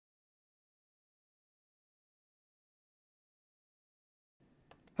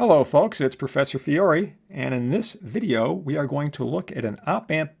Hello folks, it's Professor Fiore, and in this video we are going to look at an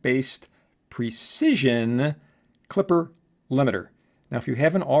op-amp based precision clipper limiter. Now if you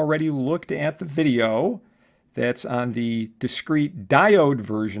haven't already looked at the video that's on the discrete diode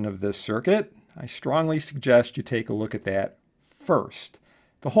version of this circuit, I strongly suggest you take a look at that first.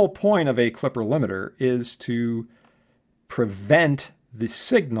 The whole point of a clipper limiter is to prevent the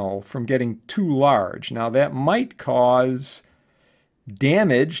signal from getting too large. Now that might cause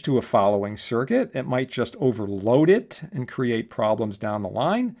damage to a following circuit. It might just overload it and create problems down the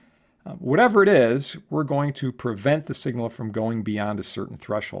line. Whatever it is, we're going to prevent the signal from going beyond a certain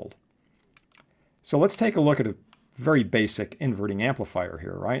threshold. So let's take a look at a very basic inverting amplifier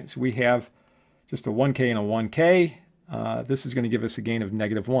here, right? So we have just a 1K and a 1K. This is going to give us a gain of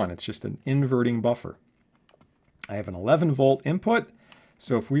 -1. It's just an inverting buffer. I have an 11 volt input.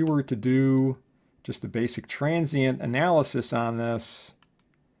 So if we were to do just a basic transient analysis on this,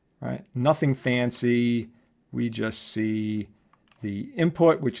 right? Nothing fancy. We just see the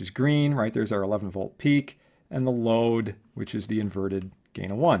input, which is green, right? There's our 11 volt peak, and the load, which is the inverted gain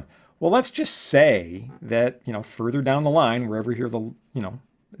of 1. Well, let's just say that, further down the line, wherever here the,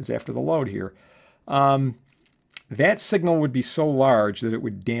 is after the load here, that signal would be so large that it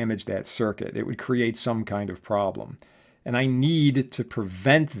would damage that circuit. It would create some kind of problem. And I need to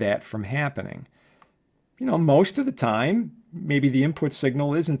prevent that from happening. Most of the time, maybe the input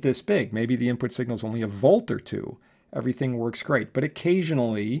signal isn't this big. Maybe the input signal is only a volt or two. Everything works great. But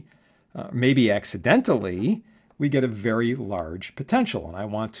occasionally, maybe accidentally, we get a very large potential. And I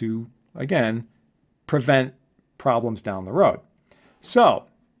want to, again, prevent problems down the road. So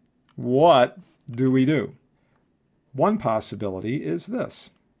what do we do? One possibility is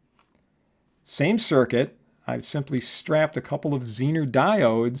this. Same circuit. I've simply strapped a couple of Zener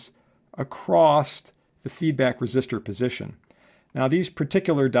diodes across the feedback resistor position. Now these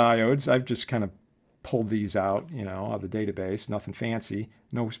particular diodes, I've just kind of pulled these out, of the database, nothing fancy,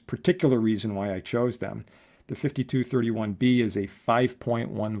 no particular reason why I chose them. The 5231B is a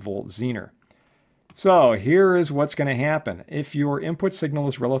 5.1 volt Zener. So here is what's going to happen. If your input signal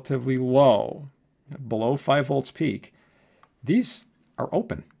is relatively low, below 5 volts peak, these are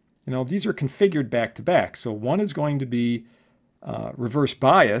open. These are configured back to back. So one is going to be reverse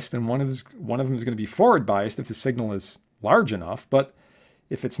biased, and one of them is going to be forward biased if the signal is large enough. But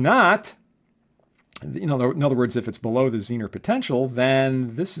if it's not, in other words, if it's below the Zener potential,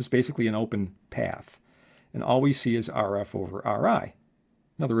 then this is basically an open path. And all we see is RF over RI.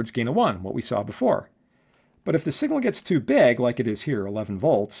 In other words, gain of 1, what we saw before. But if the signal gets too big, like it is here, 11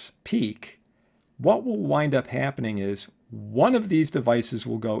 volts peak, what will wind up happening is one of these devices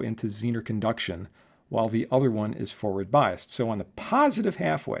will go into Zener conduction while the other one is forward biased. So on the positive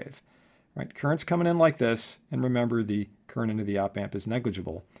half wave, right, current's coming in like this, and remember the current into the op amp is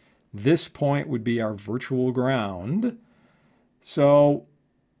negligible. This point would be our virtual ground. So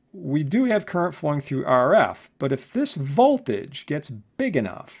we do have current flowing through RF, but if this voltage gets big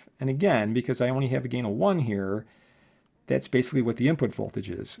enough, and again, because I only have a gain of 1 here, that's basically what the input voltage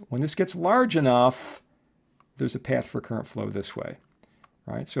is. When this gets large enough, there's a path for current flow this way.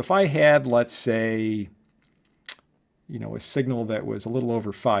 Right? So if I had, let's say, a signal that was a little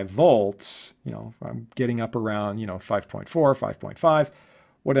over 5 volts, I'm getting up around, 5.4, 5.5,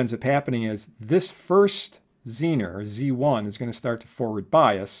 what ends up happening is this first Zener, Z1, is going to start to forward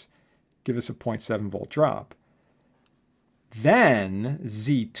bias, give us a 0.7 volt drop. Then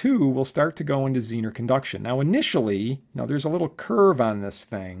Z2 will start to go into Zener conduction. Now initially, there's a little curve on this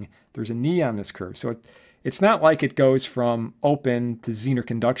thing. There's a knee on this curve. So it's not like it goes from open to Zener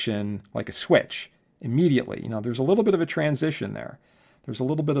conduction like a switch immediately. There's a little bit of a transition there. There's a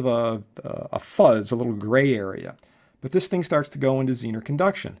little bit of a fuzz, a little gray area. But this thing starts to go into Zener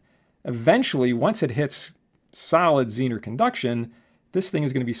conduction. Eventually, once it hits solid Zener conduction, this thing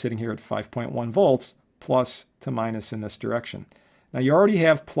is going to be sitting here at 5.1 volts, plus to minus in this direction. Now you already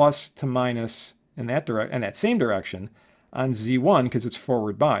have plus to minus in that same direction on Z1 because it's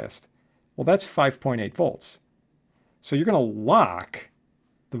forward biased. Well, that's 5.8 volts. So you're going to lock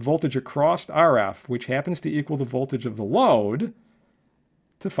the voltage across RF, which happens to equal the voltage of the load,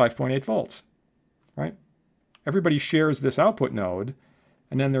 to 5.8 volts, right? Everybody shares this output node,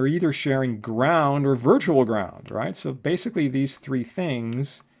 and then they're either sharing ground or virtual ground, right? So basically these three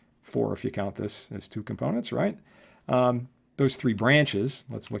things, 4 if you count this as 2 components, right? Those 3 branches,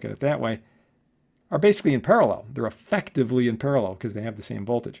 let's look at it that way, are basically in parallel. They're effectively in parallel because they have the same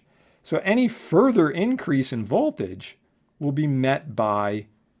voltage. So any further increase in voltage will be met by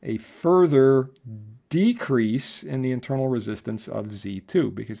a further decrease in the internal resistance of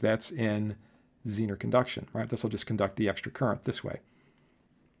Z2 because that's in Zener conduction, right? This will just conduct the extra current this way.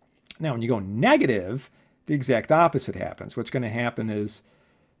 Now, when you go negative, the exact opposite happens. What's going to happen is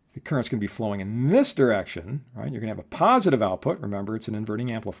the current's going to be flowing in this direction, right? You're going to have a positive output. Remember, it's an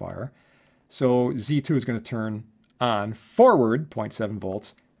inverting amplifier. So Z2 is going to turn on forward 0.7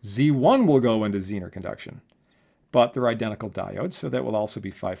 volts. Z1 will go into Zener conduction. But they're identical diodes, so that will also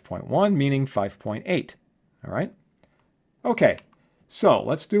be 5.1, meaning 5.8. All right? Okay, so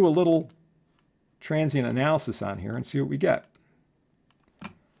let's do a little transient analysis on here and see what we get.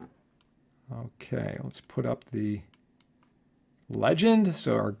 Okay, let's put up the legend.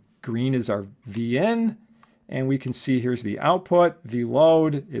 So our green is our VIN, and we can see here's the output, V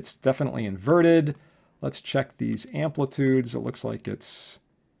load. It's definitely inverted. Let's check these amplitudes. It looks like it's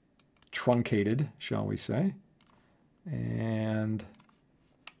truncated, shall we say. And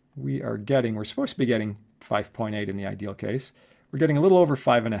we're supposed to be getting 5.8 in the ideal case. We're getting a little over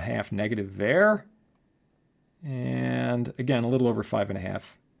 5.5 negative there. And again, a little over 5.5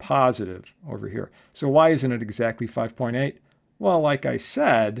 positive over here. So why isn't it exactly 5.8? Well, like I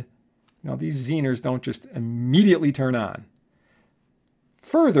said, these Zeners don't just immediately turn on.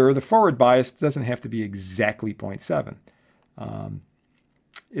 Further, the forward bias doesn't have to be exactly 0.7.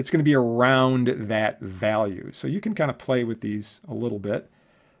 It's going to be around that value. So you can kind of play with these a little bit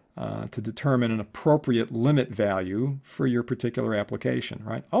to determine an appropriate limit value for your particular application,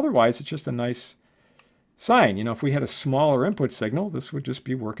 right? Otherwise, it's just a nice sign. If we had a smaller input signal, this would just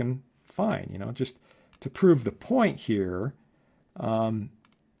be working fine. Just to prove the point here,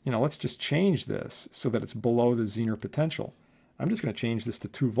 let's just change this so that it's below the Zener potential. I'm just going to change this to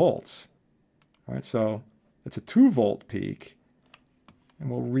 2 volts. All right, so it's a 2 volt peak, and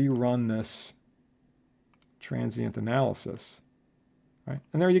we'll rerun this transient analysis. All right,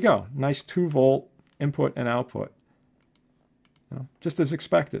 and there you go. Nice 2 volt input and output. Just as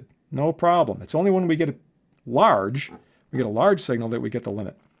expected. No problem. It's only when we get a large signal that we get the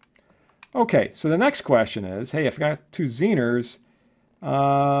limit. Okay, so the next question is, hey, if I got 2 Zeners,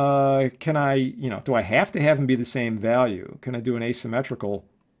 can I, do I have to have them be the same value? Can I do an asymmetrical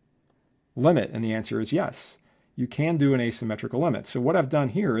limit? And the answer is yes. You can do an asymmetrical limit. So what I've done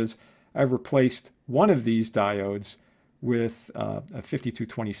here is I've replaced one of these diodes with a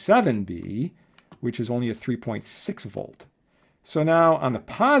 5227B, which is only a 3.6 volt. So now on the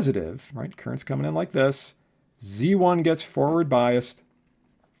positive, right, current's coming in like this, Z1 gets forward biased,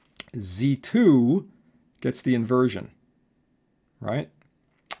 Z2 gets the inversion, right?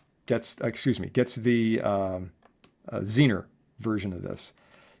 Gets the Zener version of this.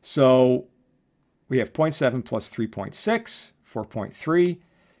 So we have 0.7 plus 3.6, 4.3,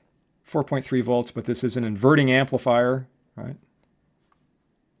 4.3 volts, but this is an inverting amplifier, right?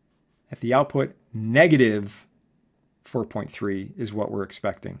 At the output, negative 4.3 is what we're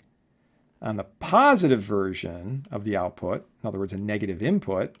expecting. On the positive version of the output, in other words, a negative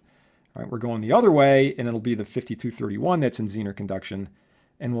input, right, we're going the other way, and it'll be the 5231 that's in Zener conduction,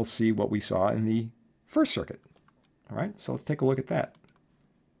 and we'll see what we saw in the first circuit. All right, so let's take a look at that.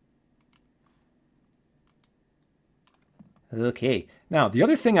 Okay, now the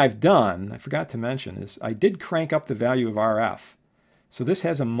other thing I've done, I forgot to mention, is I did crank up the value of RF. So this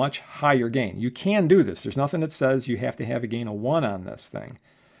has a much higher gain. You can do this. There's nothing that says you have to have a gain of 1 on this thing.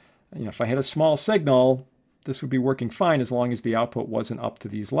 If I had a small signal, this would be working fine as long as the output wasn't up to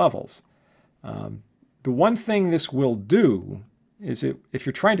these levels. The one thing this will do is, if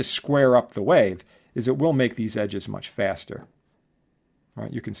you're trying to square up the wave, is it will make these edges much faster. All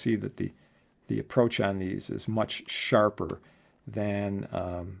right, you can see that the approach on these is much sharper than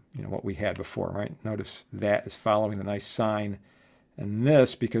what we had before. Right? Notice that is following the nice sine. And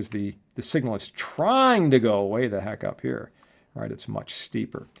this, because the signal is trying to go way the heck up here, right? It's much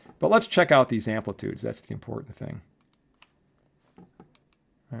steeper. But let's check out these amplitudes. That's the important thing.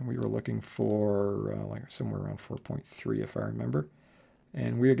 And we were looking for like somewhere around 4.3, if I remember.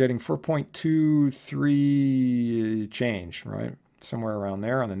 And we are getting 4.23 change, right? Somewhere around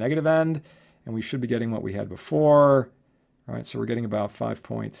there on the negative end. And we should be getting what we had before. All right, so we're getting about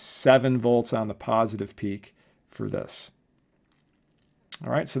 5.7 volts on the positive peak for this.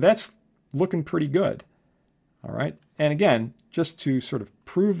 All right, so that's looking pretty good. All right, and again, just to sort of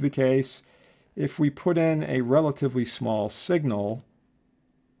prove the case, if we put in a relatively small signal,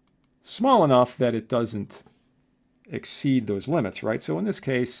 small enough that it doesn't exceed those limits, right? So in this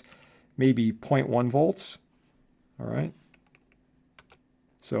case, maybe 0.1 volts, all right?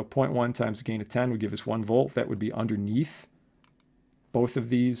 So 0.1 times the gain of 10 would give us 1 volt. That would be underneath both of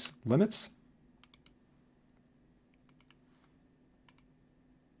these limits.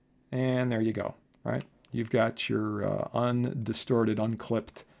 And there you go, right? You've got your undistorted,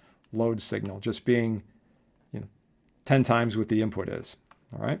 unclipped load signal just being 10 times what the input is,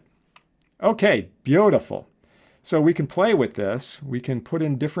 all right? Okay, beautiful. So we can play with this. We can put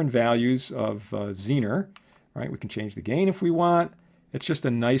in different values of Zener, right? We can change the gain if we want. It's just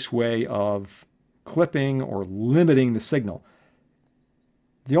a nice way of clipping or limiting the signal.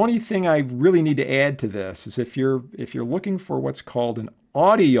 The only thing I really need to add to this is if you're looking for what's called an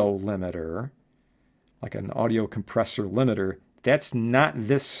audio limiter, like an audio compressor limiter, that's not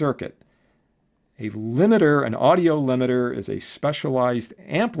this circuit. A limiter, an audio limiter, is a specialized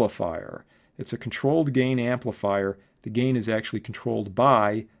amplifier. It's a controlled gain amplifier. The gain is actually controlled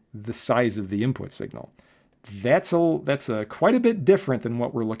by the size of the input signal. That's quite a bit different than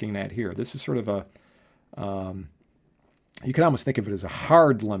what we're looking at here. This is sort of a, you can almost think of it as a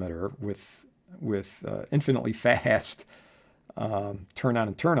hard limiter with infinitely fast turn on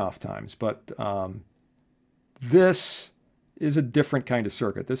and turn off times. But this is a different kind of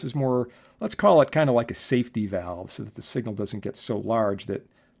circuit. This is more, let's call it kind of like a safety valve so that the signal doesn't get so large that,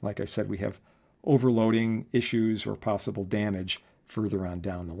 like I said, we have overloading issues or possible damage further on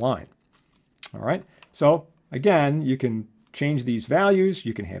down the line. All right, so again, you can change these values,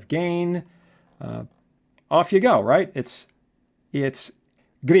 you can have gain, off you go, right? It's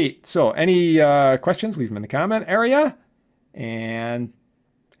great. So any questions, leave them in the comment area, and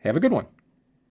have a good one.